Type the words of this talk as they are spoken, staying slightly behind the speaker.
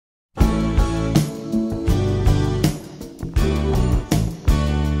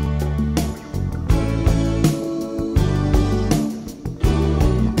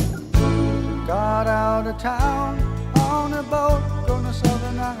of town on a boat going to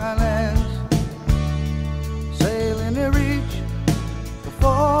southern islands, sailing to reach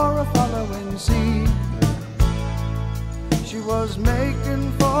before a following sea. She was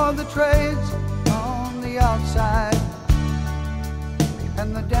making for the trades on the outside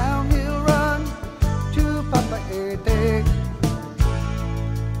and the downhill run to CWOPD.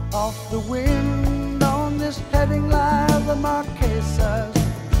 Off the wind on this heading line, the Marquesas,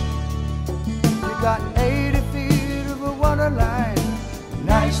 you got 80 feet of a water line,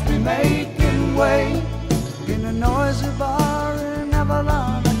 nicely making way in a noisy bar in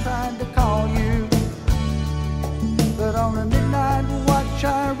Avalon. I tried to call you, but on a midnight watch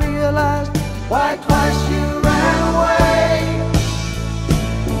I realized why twice you ran away.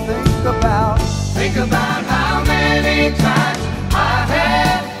 Think about how many times I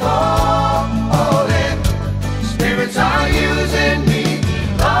had fallen. Spirits are using me,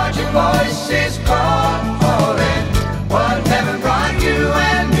 Lord, your voice is calling. What heaven brought you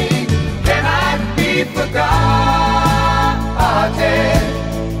and me cannot be forgotten.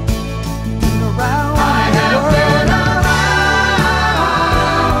 I have been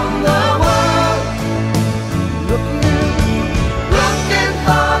around the world, looking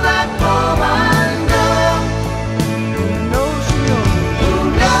for that woman girl who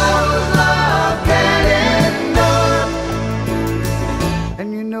knows love can endure, and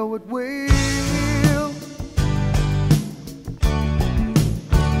you know it will.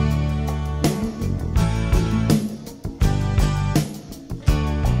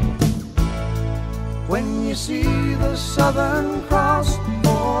 When you see the Southern Cross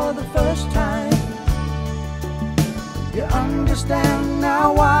for the first time, you understand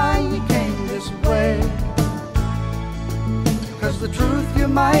now why you came this way. 'Cause the truth you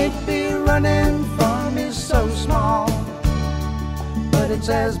might be running from is so small, but it's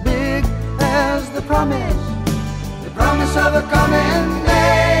as big as the promise of a coming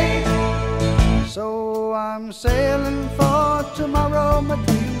day. So I'm sailing for tomorrow, my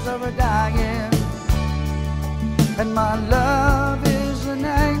dreams are a-dying, and my love is an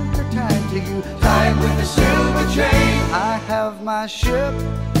anchor tied to you, tied with a silver chain. I have my ship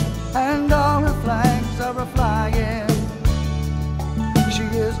and all her flags are a-flying. She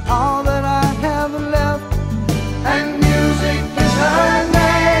is all that I have left, and music is her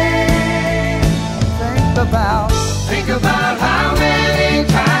name. Think about how many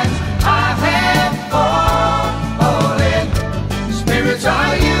times I have fallen. Spirits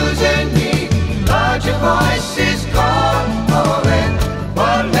are using me, Lord, your voice is calling.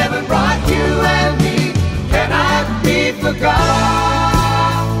 What heaven brought you and me cannot be forgotten.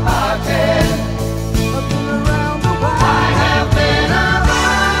 I have been around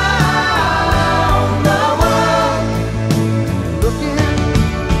the world, looking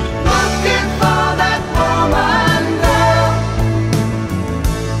for that woman girl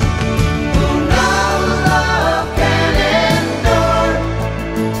who knows love can endure,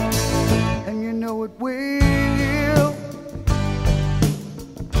 and you know it will,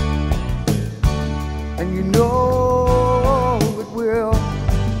 and you know it will.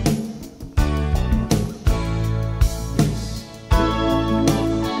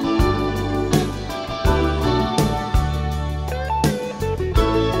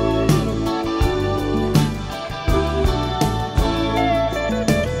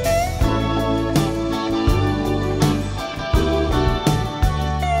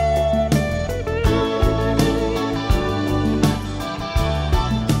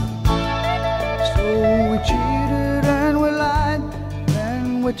 So we cheated and we lied and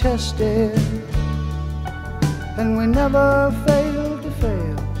we tested, and we never failed to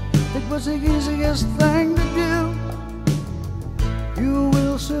fail. It was the easiest thing to do. You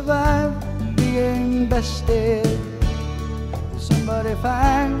will survive being bested. Somebody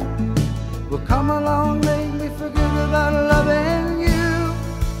fine will come along, make me forget about loving you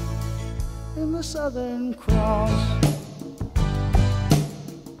in the Southern Cross.